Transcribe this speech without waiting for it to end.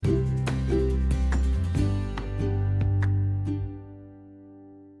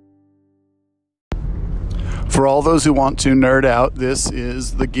For all those who want to nerd out, this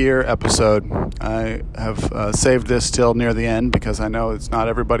is the gear episode. I have saved this till near the end because I know it's not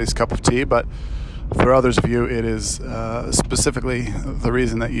everybody's cup of tea, but for others of you, it is specifically the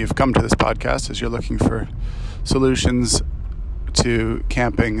reason that you've come to this podcast is you're looking for solutions to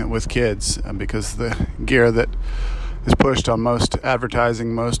camping with kids, because the gear that is pushed on most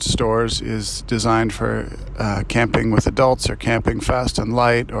advertising, most stores is designed for camping with adults or camping fast and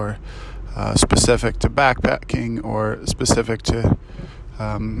light, or specific to backpacking or specific to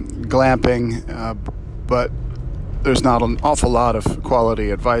glamping, but there's not an awful lot of quality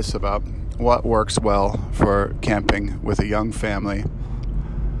advice about what works well for camping with a young family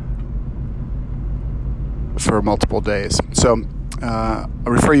for multiple days. So I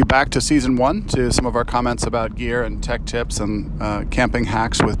refer you back to Season 1 to some of our comments about gear and tech tips and camping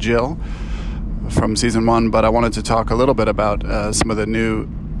hacks with Jill from Season 1, but I wanted to talk a little bit about some of the new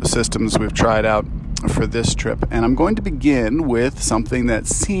systems we've tried out for this trip. And I'm going to begin with something that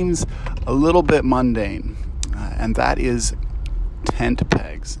seems a little bit mundane, and that is tent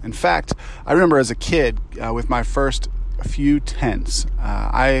pegs. In fact, I remember as a kid with my first few tents,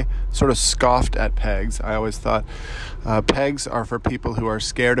 I sort of scoffed at pegs. I always thought pegs are for people who are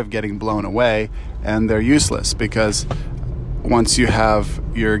scared of getting blown away, and they're useless because once you have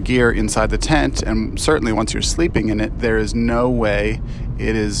your gear inside the tent, and certainly once you're sleeping in it, there is no way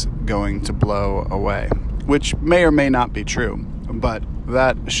it is going to blow away, which may or may not be true, but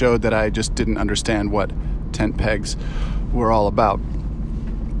that showed that I just didn't understand what tent pegs were all about.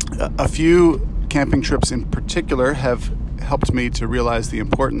 A few camping trips in particular have helped me to realize the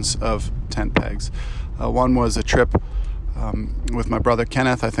importance of tent pegs. One was a trip with my brother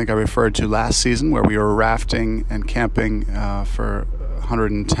Kenneth, I think I referred to last season, where we were rafting and camping for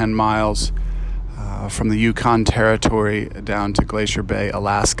 110 miles from the Yukon Territory down to Glacier Bay,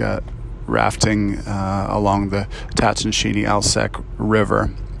 Alaska, rafting along the Tatshenshini-Alsek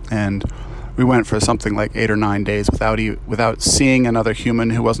River. And we went for something like 8 or 9 days without seeing another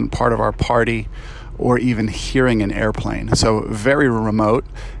human who wasn't part of our party or even hearing an airplane. So very remote,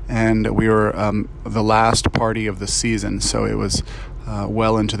 and we were the last party of the season, so it was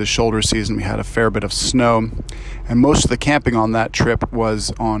well into the shoulder season. We had a fair bit of snow, and most of the camping on that trip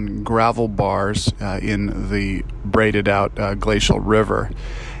was on gravel bars in the braided out glacial river.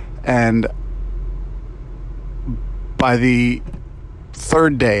 And by the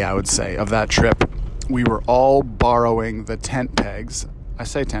third day, I would say, of that trip, we were all borrowing the tent pegs. I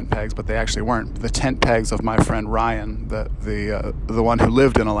say tent pegs, but they actually weren't. The tent pegs of my friend Ryan, the one who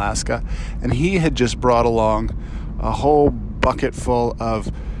lived in Alaska, and he had just brought along a whole bucket full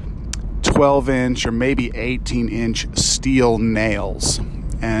of 12-inch or maybe 18-inch steel nails,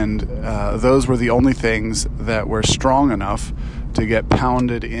 and those were the only things that were strong enough to get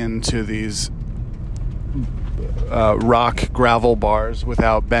pounded into these rock gravel bars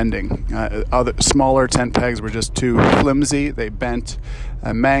without bending. Other smaller tent pegs were just too flimsy. They bent,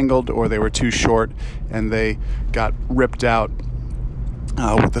 mangled, or they were too short, and they got ripped out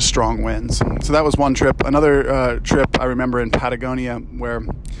with the strong winds. So that was one trip. Another trip I remember in Patagonia, where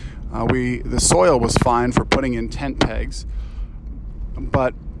the soil was fine for putting in tent pegs,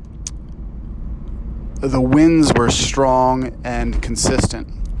 but the winds were strong and consistent.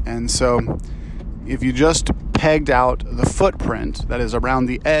 And so if you just pegged out the footprint that is around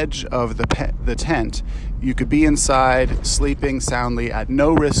the edge of the tent, you could be inside sleeping soundly at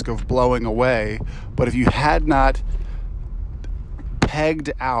no risk of blowing away. But if you had not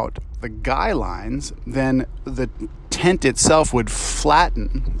pegged out the guy lines, then the tent itself would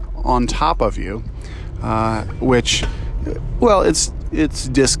flatten on top of you, which, well, it's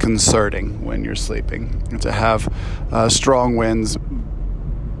disconcerting when you're sleeping to have strong winds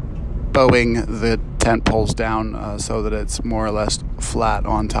bowing the tent poles down so that it's more or less flat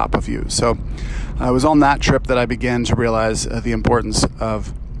on top of you. So it was on that trip that I began to realize the importance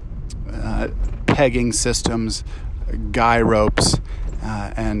of pegging systems, guy ropes,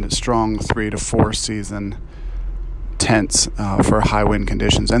 and strong 3 to 4 season tents for high wind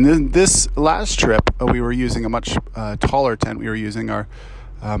conditions. And then this last trip, we were using a much taller tent. We were using our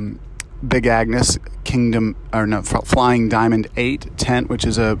Big Agnes Flying Diamond 8 tent, which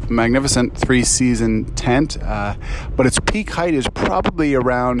is a magnificent 3-season tent, but its peak height is probably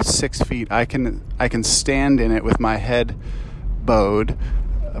around 6 feet. I can stand in it with my head bowed,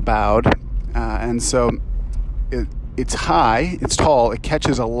 and so it's high, it's tall, it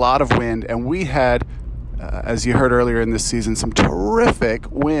catches a lot of wind, and we had, as you heard earlier in this season, some terrific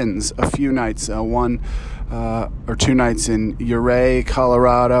winds a few nights, one or two nights in Ouray,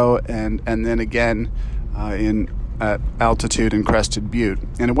 Colorado, and then again in at altitude in Crested Butte.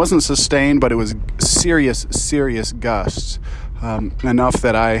 And it wasn't sustained, but it was serious gusts, enough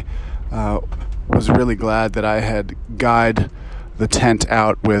that I was really glad that I had guyed the tent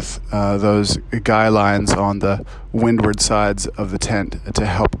out with those guy lines on the windward sides of the tent to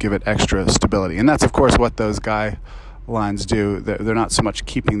help give it extra stability. And that's, of course, what those guy lines do. They're not so much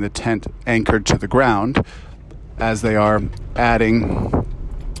keeping the tent anchored to the ground as they are adding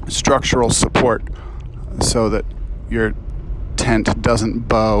structural support so that your tent doesn't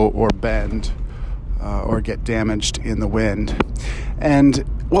bow or bend or get damaged in the wind. And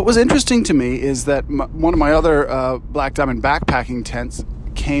what was interesting to me is that one of my other Black Diamond backpacking tents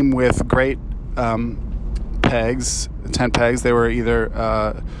came with great pegs, tent pegs. They were either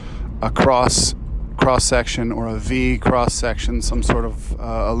a cross section or a V cross section, some sort of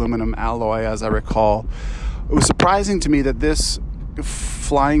aluminum alloy, as I recall. It was surprising to me that this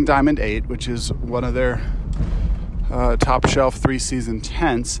Flying Diamond 8, which is one of their top shelf 3-season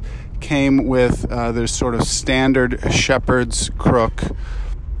tents, came with their sort of standard shepherd's crook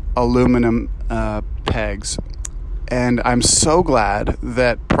aluminum pegs. And I'm so glad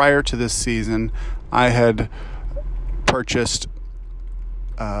that prior to this season I had purchased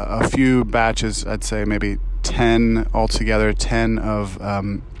a few batches, I'd say maybe 10 altogether, 10 of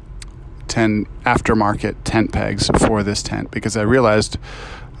 10 aftermarket tent pegs for this tent, because I realized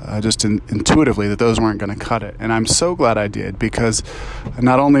just intuitively that those weren't going to cut it. And I'm so glad I did, because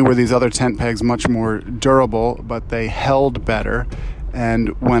not only were these other tent pegs much more durable, but they held better. And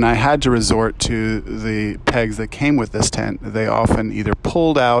when I had to resort to the pegs that came with this tent, they often either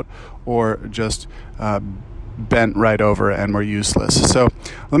pulled out or just bent right over and were useless. So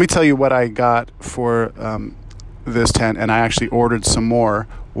let me tell you what I got for this tent, and I actually ordered some more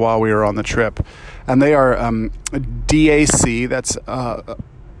while we were on the trip. And they are DAC, that's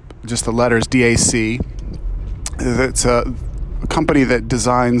just the letters DAC. It's a company that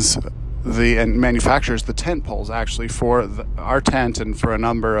designs and manufactures the tent poles, actually, for our tent and for a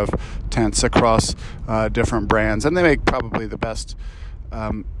number of tents across different brands. And they make probably the best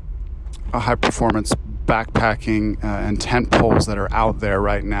high-performance backpacking and tent poles that are out there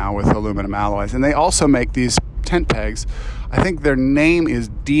right now with aluminum alloys. And they also make these tent pegs. I think their name is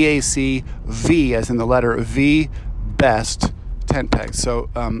DAC V, as in the letter V, Best tent pegs. So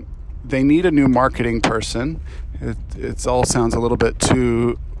they need a new marketing person. It all sounds a little bit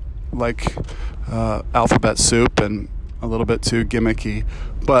too like alphabet soup and a little bit too gimmicky,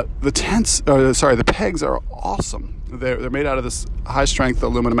 but the pegs are awesome. They're made out of this high strength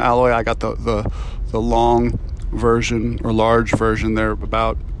aluminum alloy. I got the long version or large version. They're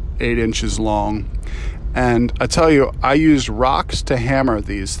about 8 inches long, and I tell you, I used rocks to hammer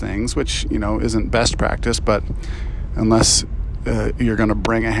these things, which isn't best practice, but unless you're going to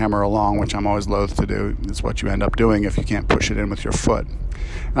bring a hammer along, which I'm always loath to do, it's what you end up doing if you can't push it in with your foot.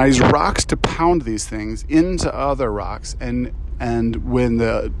 And I used rocks to pound these things into other rocks, and when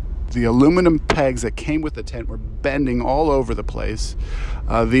the aluminum pegs that came with the tent were bending all over the place,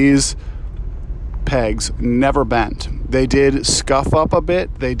 these pegs never bent. They did scuff up a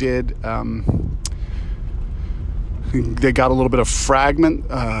bit. They did. They got a little bit of fragment,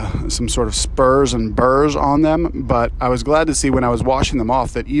 some sort of spurs and burrs on them, but I was glad to see when I was washing them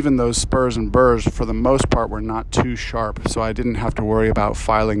off that even those spurs and burrs, for the most part, were not too sharp, so I didn't have to worry about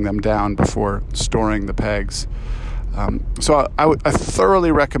filing them down before storing the pegs. So I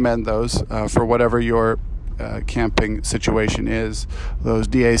thoroughly recommend those for whatever your camping situation is. Those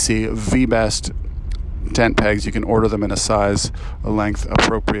DAC V-Best tent pegs, you can order them in a length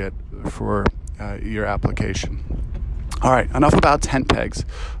appropriate for your application. All right, enough about tent pegs,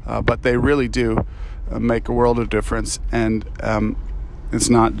 but they really do make a world of difference, and it's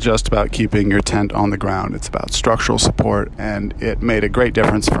not just about keeping your tent on the ground. It's about structural support, and it made a great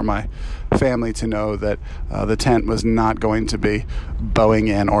difference for my family to know that the tent was not going to be bowing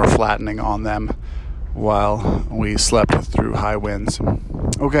in or flattening on them while we slept through high winds.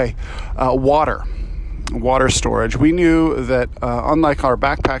 Okay, water storage. We knew that unlike our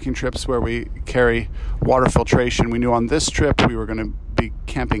backpacking trips where we carry water filtration, we knew on this trip we were going to be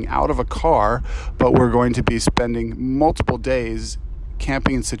camping out of a car, but we're going to be spending multiple days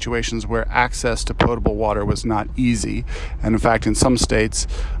camping in situations where access to potable water was not easy. And in fact, in some states,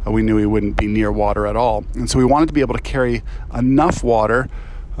 we knew we wouldn't be near water at all. And so we wanted to be able to carry enough water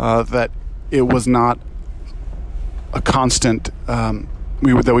that it was not a constant, that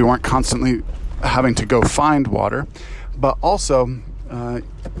we weren't constantly having to go find water, but also,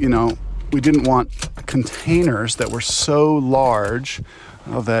 we didn't want containers that were so large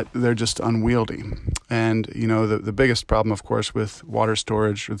that they're just unwieldy. And, the biggest problem, of course, with water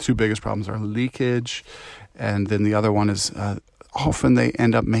storage, or the two biggest problems are leakage, and then the other one is often they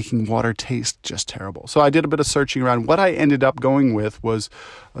end up making water taste just terrible. So I did a bit of searching around. What I ended up going with was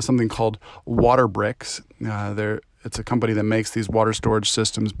something called WaterBricks. It's a company that makes these water storage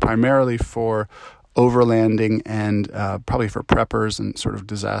systems primarily for overlanding and probably for preppers and sort of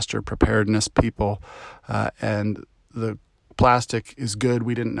disaster preparedness people. And the plastic is good.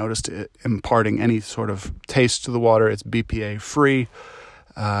 We didn't notice it imparting any sort of taste to the water. It's BPA free.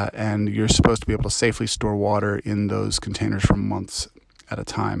 And you're supposed to be able to safely store water in those containers for months at a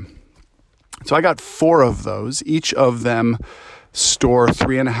time. So I got 4 of those. Each of them store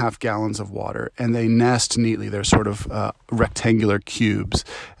 3.5 gallons of water, and they nest neatly. They're sort of rectangular cubes,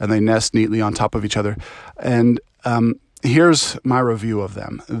 and they nest neatly on top of each other. And here's my review of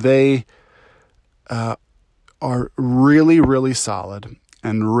them. They are really, really solid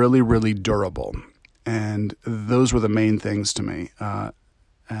and really, really durable. And those were the main things to me.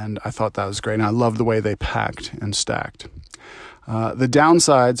 And I thought that was great. And I love the way they packed and stacked. The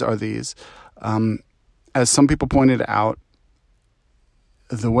downsides are these. As some people pointed out,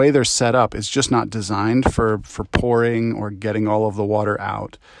 the way they're set up is just not designed for pouring or getting all of the water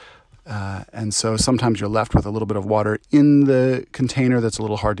out. And so sometimes you're left with a little bit of water in the container that's a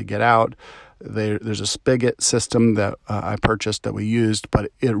little hard to get out. There's a spigot system that I purchased that we used,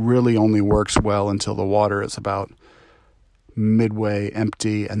 but it really only works well until the water is about midway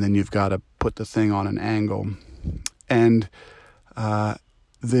empty, and then you've got to put the thing on an angle. And the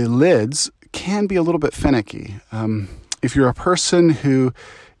lids can be a little bit finicky. If you're a person who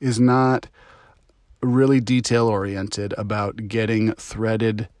is not really detail-oriented about getting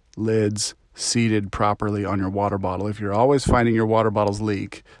threaded lids seated properly on your water bottle, if you're always finding your water bottles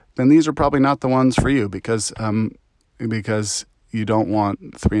leak, then these are probably not the ones for you because you don't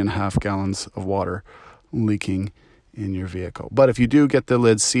want 3.5 gallons of water leaking in your vehicle. But if you do get the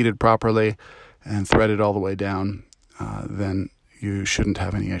lids seated properly and threaded all the way down, then you shouldn't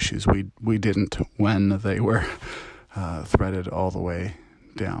have any issues. We didn't when they were threaded all the way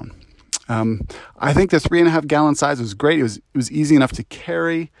down. I think the 3.5 gallon size was great. It was easy enough to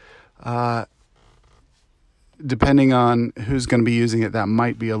carry. Depending on who's going to be using it, that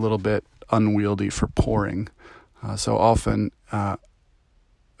might be a little bit unwieldy for pouring. So often, that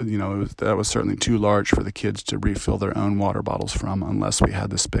was certainly too large for the kids to refill their own water bottles from unless we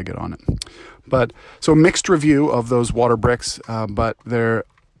had the spigot on it. But so mixed review of those WaterBricks, but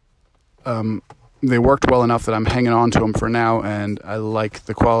they worked well enough that I'm hanging on to them for now, and I like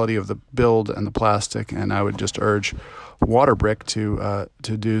the quality of the build and the plastic, and I would just urge WaterBrick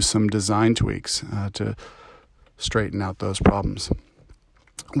to do some design tweaks to straighten out those problems.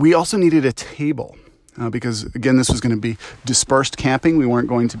 We also needed a table. Because, again, this was going to be dispersed camping. We weren't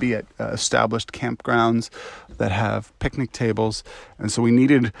going to be at established campgrounds that have picnic tables. And so we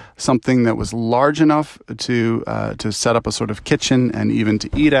needed something that was large enough to set up a sort of kitchen and even to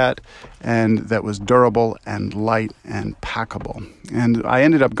eat at, and that was durable and light and packable. And I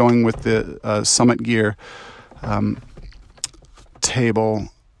ended up going with the Summit Gear table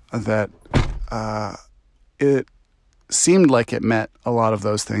that it seemed like it met a lot of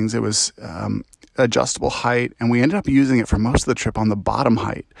those things. It was adjustable height, and we ended up using it for most of the trip on the bottom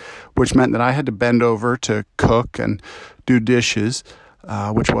height, which meant that I had to bend over to cook and do dishes,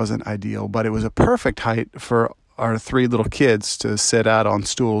 which wasn't ideal, but it was a perfect height for our 3 little kids to sit out on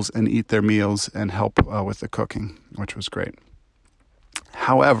stools and eat their meals and help with the cooking, which was great.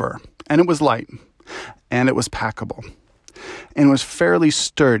 However, and it was light, and it was packable, and it was fairly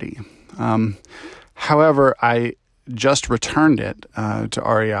sturdy. However, I just returned it to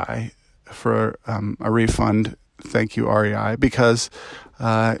REI for a refund. Thank you, REI, because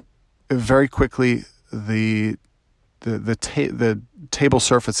very quickly the table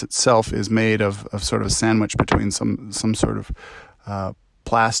surface itself is made of sort of a sandwich between some sort of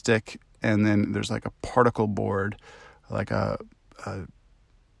plastic, and then there's like a particle board, like a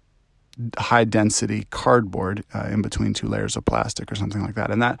high density cardboard in between 2 layers of plastic or something like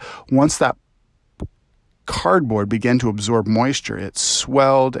that. And that once that cardboard began to absorb moisture, it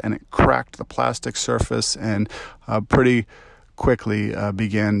swelled and it cracked the plastic surface and pretty quickly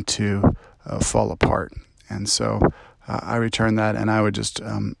began to fall apart. And so I returned that, and I would just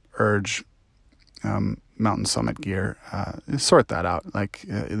urge Mountain Summit Gear sort that out. Like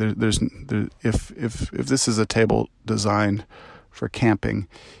if this is a table designed for camping,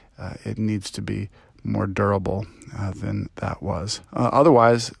 it needs to be more durable than that was.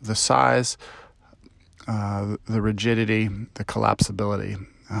 Otherwise, the size, the rigidity, the collapsibility,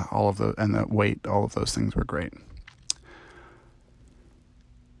 and the weight, all of those things were great.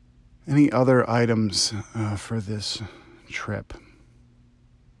 Any other items for this trip?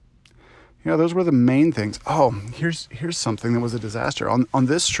 Yeah, those were the main things. Oh, here's something that was a disaster. On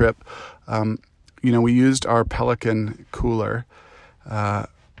this trip, we used our Pelican cooler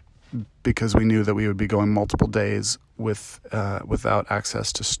because we knew that we would be going multiple days without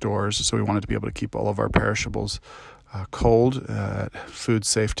access to stores. So we wanted to be able to keep all of our perishables cold at food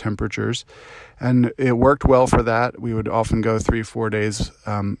safe temperatures. And it worked well for that. We would often go 3-4 days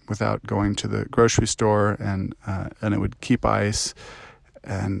without going to the grocery store, and it would keep ice.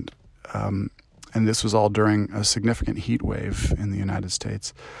 And this was all during a significant heat wave in the United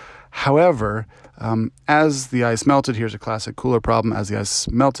States. However, as the ice melted, here's a classic cooler problem. As the ice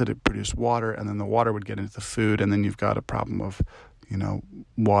melted, it produced water, and then the water would get into the food, and then you've got a problem of,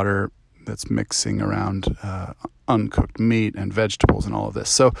 water that's mixing around uncooked meat and vegetables and all of this.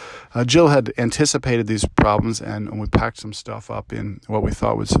 So Jill had anticipated these problems, and we packed some stuff up in what we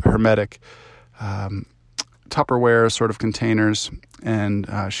thought was hermetic Tupperware sort of containers, and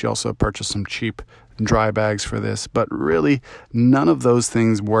she also purchased some cheap dry bags for this, but really none of those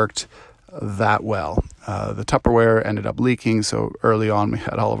things worked that well. The Tupperware ended up leaking, so early on we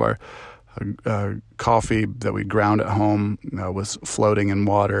had all of our coffee that we ground at home was floating in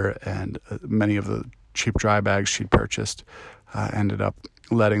water, and many of the cheap dry bags she'd purchased ended up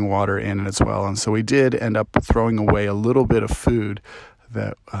letting water in as well. And so we did end up throwing away a little bit of food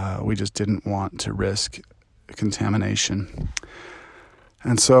that we just didn't want to risk contamination.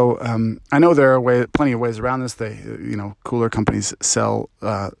 And so I know there are plenty of ways around this. Cooler companies sell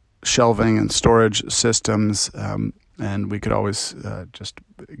shelving and storage systems, and we could always just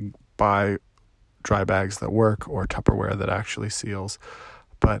buy dry bags that work or Tupperware that actually seals.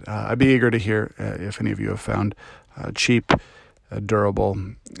 But I'd be eager to hear if any of you have found cheap, durable,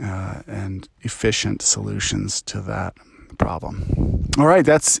 and efficient solutions to that problem. All right,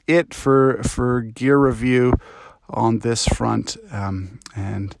 that's it for gear review on this front,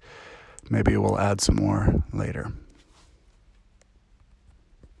 and maybe we'll add some more later.